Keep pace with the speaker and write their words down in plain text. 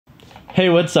Hey,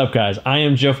 what's up guys? I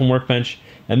am Joe from Workbench,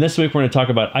 and this week we're going to talk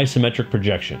about isometric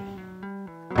projection.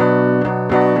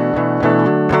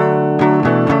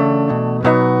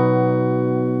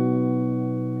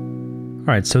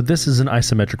 Alright, so this is an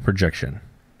isometric projection.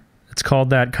 It's called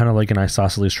that kind of like an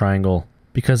isosceles triangle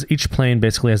because each plane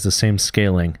basically has the same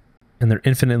scaling and they're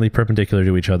infinitely perpendicular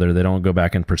to each other. They don't go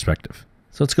back in perspective.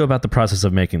 So let's go about the process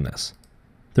of making this.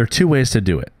 There are two ways to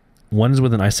do it. One is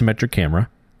with an isometric camera.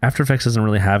 After Effects doesn't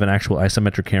really have an actual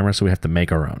isometric camera, so we have to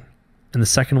make our own. And the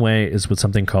second way is with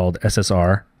something called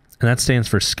SSR, and that stands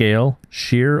for Scale,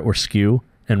 Shear, or Skew,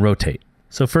 and Rotate.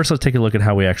 So first let's take a look at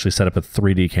how we actually set up a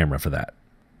 3D camera for that.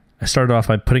 I started off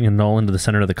by putting a null into the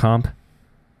center of the comp.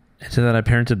 Into that I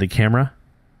parented the camera,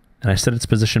 and I set its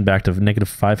position back to negative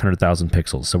 500,000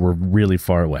 pixels, so we're really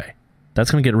far away.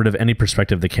 That's going to get rid of any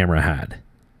perspective the camera had.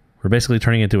 We're basically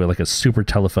turning it into like a super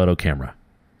telephoto camera.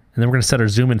 And then we're going to set our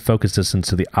zoom and focus distance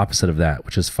to the opposite of that,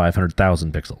 which is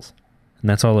 500,000 pixels. And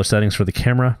that's all our settings for the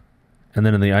camera. And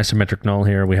then in the isometric null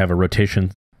here, we have a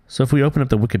rotation. So if we open up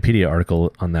the Wikipedia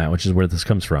article on that, which is where this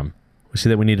comes from, we see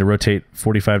that we need to rotate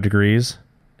 45 degrees,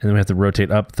 and then we have to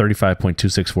rotate up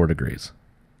 35.264 degrees.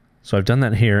 So I've done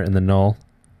that here in the null.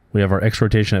 We have our X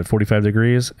rotation at 45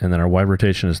 degrees, and then our Y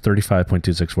rotation is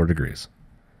 35.264 degrees.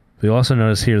 You'll also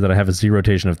notice here that I have a Z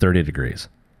rotation of 30 degrees.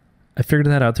 I figured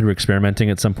that out through experimenting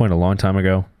at some point a long time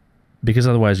ago, because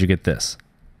otherwise you get this,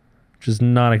 which is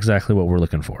not exactly what we're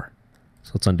looking for.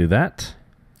 So let's undo that,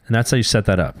 and that's how you set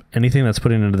that up. Anything that's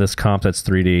put into this comp that's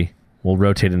 3D will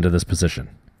rotate into this position.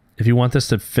 If you want this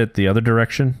to fit the other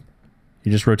direction,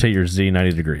 you just rotate your Z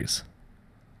 90 degrees.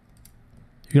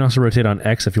 You can also rotate on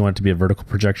X if you want it to be a vertical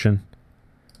projection,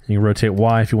 and you can rotate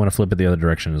Y if you want to flip it the other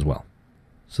direction as well.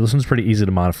 So this one's pretty easy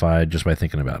to modify just by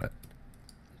thinking about it.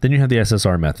 Then you have the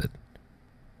SSR method.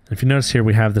 If you notice here,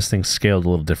 we have this thing scaled a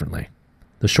little differently.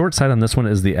 The short side on this one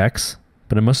is the X,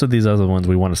 but in most of these other ones,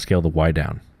 we want to scale the Y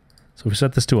down. So if we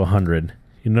set this to 100,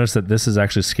 you notice that this is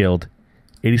actually scaled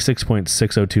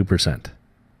 86.602%.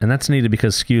 And that's needed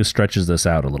because Skew stretches this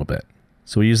out a little bit.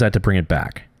 So we use that to bring it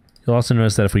back. You'll also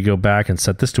notice that if we go back and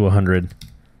set this to 100,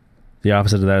 the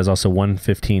opposite of that is also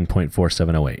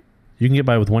 115.4708. You can get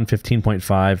by with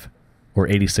 115.5 or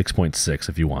 86.6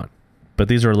 if you want. But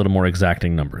these are a little more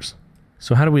exacting numbers.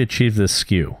 So how do we achieve this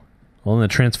skew? Well, in the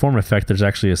transform effect, there's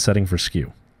actually a setting for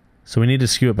skew. So we need to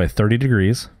skew it by 30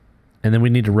 degrees, and then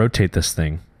we need to rotate this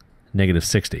thing negative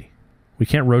 60. We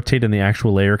can't rotate in the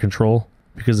actual layer control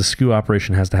because the skew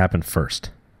operation has to happen first.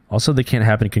 Also, they can't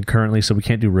happen concurrently, so we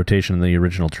can't do rotation in the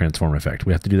original transform effect.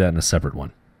 We have to do that in a separate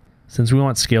one. Since we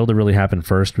want scale to really happen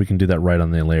first, we can do that right on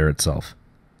the layer itself.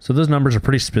 So those numbers are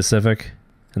pretty specific,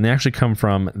 and they actually come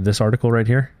from this article right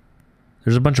here.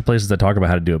 There's a bunch of places that talk about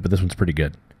how to do it, but this one's pretty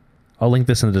good. I'll link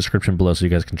this in the description below so you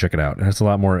guys can check it out. It has a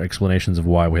lot more explanations of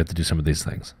why we have to do some of these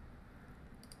things.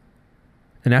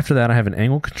 And after that, I have an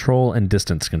angle control and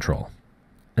distance control.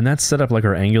 And that's set up like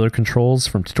our angular controls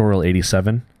from tutorial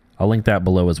 87. I'll link that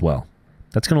below as well.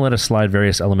 That's going to let us slide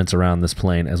various elements around this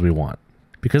plane as we want.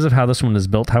 Because of how this one is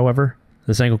built, however,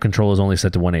 this angle control is only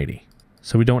set to 180.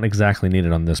 So we don't exactly need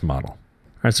it on this model.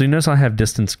 Alright, so you notice I have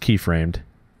distance keyframed.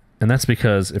 And that's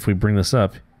because if we bring this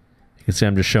up, you can see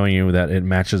I'm just showing you that it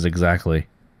matches exactly.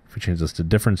 If we change this to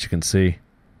difference, you can see,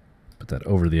 put that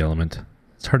over the element.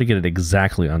 It's hard to get it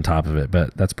exactly on top of it,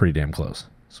 but that's pretty damn close.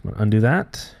 So I'm going to undo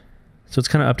that. So it's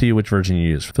kind of up to you which version you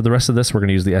use. For the rest of this, we're going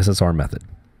to use the SSR method.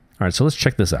 All right, so let's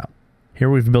check this out. Here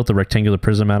we've built a rectangular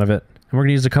prism out of it, and we're going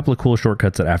to use a couple of cool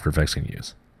shortcuts that After Effects can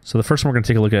use. So the first one we're going to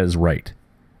take a look at is right.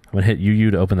 I'm going to hit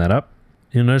UU to open that up.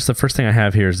 You'll notice the first thing I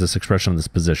have here is this expression of this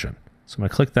position. So I'm going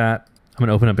to click that. I'm going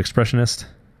to open up Expressionist.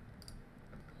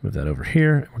 Move that over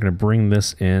here. We're going to bring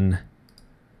this in.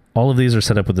 All of these are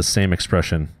set up with the same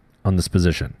expression on this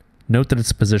position. Note that it's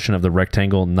the position of the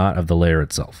rectangle, not of the layer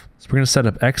itself. So we're going to set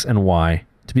up X and Y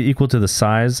to be equal to the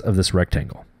size of this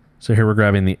rectangle. So here we're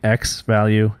grabbing the X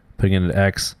value, putting it into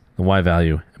X, the Y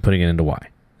value, and putting it into Y.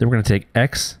 Then we're going to take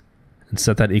X and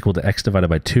set that equal to X divided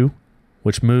by 2,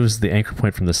 which moves the anchor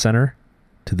point from the center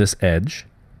to this edge.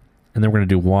 And then we're going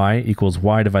to do Y equals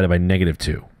Y divided by negative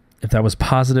 2. If that was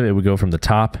positive, it would go from the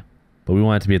top, but we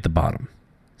want it to be at the bottom.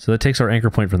 So that takes our anchor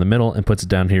point from the middle and puts it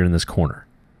down here in this corner.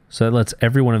 So that lets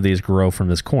every one of these grow from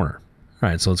this corner. All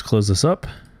right, so let's close this up.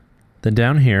 Then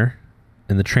down here,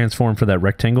 in the transform for that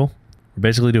rectangle, we're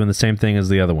basically doing the same thing as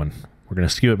the other one. We're going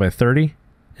to skew it by 30,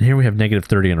 and here we have negative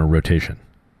 30 in our rotation.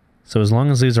 So as long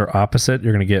as these are opposite,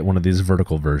 you're going to get one of these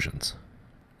vertical versions.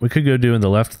 We could go doing the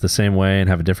left the same way and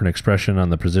have a different expression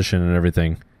on the position and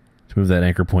everything to move that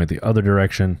anchor point the other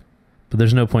direction, but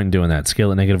there's no point in doing that. Scale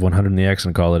at negative 100 in the X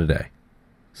and call it a day.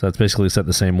 So that's basically set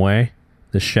the same way,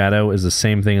 This shadow is the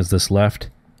same thing as this left.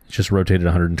 It's just rotated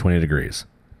 120 degrees.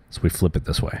 So we flip it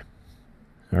this way.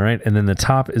 All right, and then the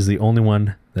top is the only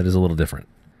one that is a little different.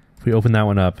 If we open that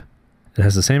one up, it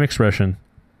has the same expression,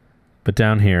 but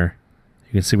down here,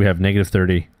 you can see we have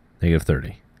 -30,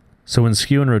 -30. So when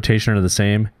skew and rotation are the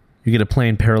same, you get a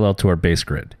plane parallel to our base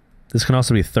grid. This can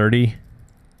also be 30,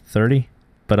 30,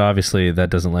 but obviously that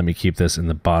doesn't let me keep this in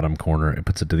the bottom corner. It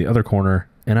puts it to the other corner,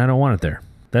 and I don't want it there.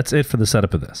 That's it for the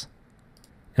setup of this.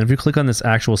 And if you click on this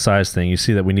actual size thing, you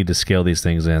see that we need to scale these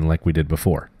things in like we did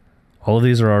before. All of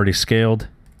these are already scaled.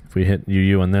 If we hit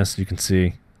UU on this, you can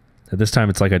see that this time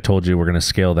it's like I told you, we're going to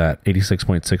scale that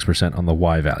 86.6% on the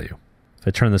Y value. If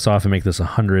I turn this off and make this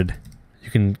 100, you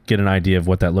can get an idea of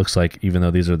what that looks like, even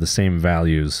though these are the same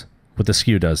values, what the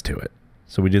skew does to it.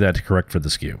 So we do that to correct for the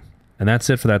skew. And that's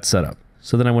it for that setup.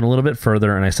 So then I went a little bit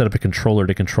further and I set up a controller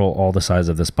to control all the size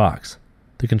of this box.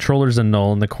 The controller is a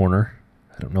null in the corner.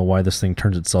 I don't know why this thing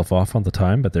turns itself off all the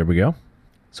time, but there we go.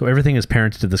 So everything is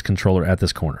parented to this controller at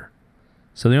this corner.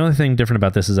 So the only thing different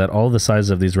about this is that all the sizes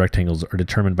of these rectangles are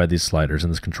determined by these sliders in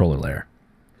this controller layer.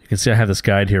 You can see I have this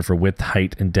guide here for width,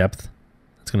 height, and depth.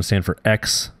 It's going to stand for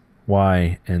X,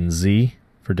 Y, and Z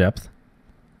for depth.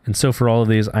 And so for all of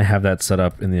these, I have that set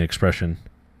up in the expression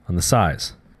on the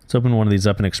size. Let's open one of these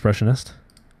up in Expressionist.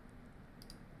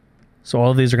 So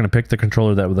all of these are going to pick the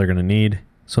controller that they're going to need.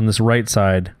 So on this right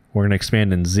side, we're going to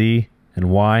expand in Z and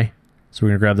Y. So we're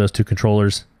going to grab those two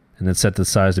controllers and then set the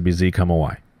size to be Z,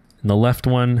 Y. In the left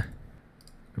one,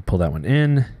 we'll pull that one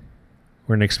in.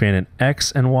 We're going to expand in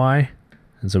X and Y.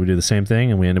 And so we do the same thing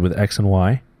and we ended with X and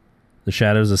Y. The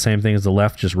shadow is the same thing as the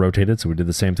left, just rotated. So we did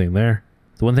the same thing there.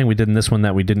 The one thing we did in this one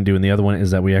that we didn't do in the other one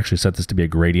is that we actually set this to be a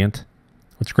gradient.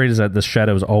 What's great is that this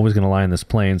shadow is always going to lie in this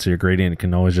plane, so your gradient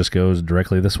can always just go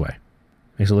directly this way.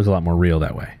 Makes it look a lot more real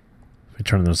that way. If we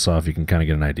turn this off, you can kind of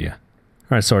get an idea.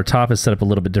 All right, so our top is set up a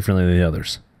little bit differently than the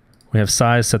others. We have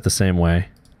size set the same way.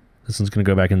 This one's going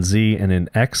to go back in Z and in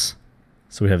X.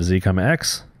 So we have Z,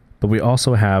 X, but we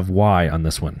also have Y on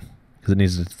this one because it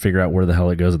needs to figure out where the hell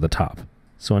it goes at the top.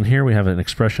 So on here, we have an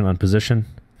expression on position.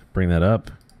 Bring that up.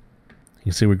 You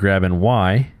can see we grab in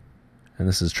Y, and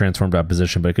this is transformed by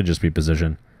position, but it could just be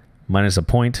position, minus a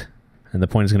point, and the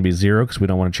point is going to be 0 because we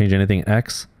don't want to change anything,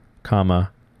 X,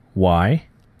 comma, Y.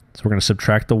 So we're going to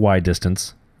subtract the Y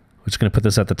distance, which is going to put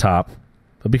this at the top.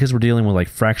 But because we're dealing with like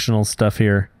fractional stuff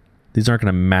here, these aren't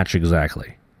going to match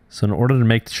exactly. So in order to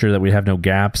make sure that we have no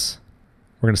gaps,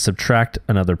 we're going to subtract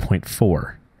another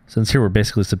 0.4. Since here we're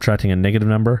basically subtracting a negative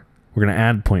number, we're going to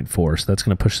add 0.4, so that's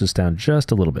going to push this down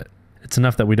just a little bit. It's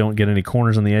enough that we don't get any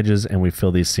corners on the edges and we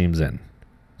fill these seams in.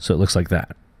 So it looks like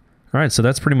that. All right, so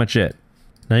that's pretty much it.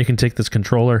 Now you can take this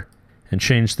controller and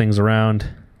change things around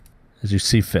as you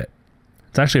see fit.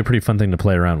 It's actually a pretty fun thing to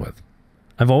play around with.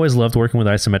 I've always loved working with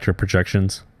isometric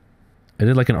projections. I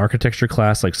did like an architecture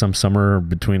class like some summer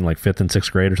between like 5th and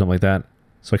 6th grade or something like that.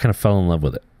 So I kind of fell in love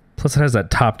with it. Plus it has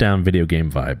that top-down video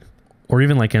game vibe. Or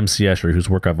even like MC Escher, whose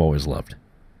work I've always loved.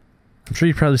 I'm sure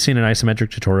you've probably seen an isometric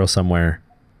tutorial somewhere,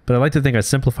 but I like to think I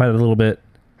simplified it a little bit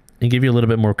and give you a little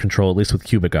bit more control, at least with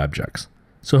cubic objects.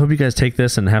 So I hope you guys take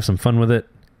this and have some fun with it.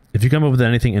 If you come up with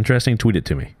anything interesting, tweet it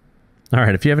to me.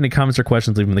 Alright, if you have any comments or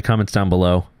questions, leave them in the comments down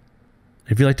below.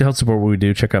 If you'd like to help support what we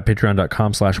do, check out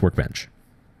patreon.com/workbench.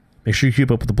 Make sure you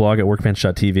keep up with the blog at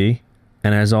workbench.tv.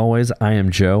 And as always, I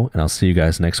am Joe, and I'll see you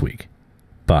guys next week.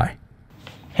 Bye.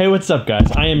 Hey, what's up,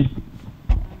 guys? I am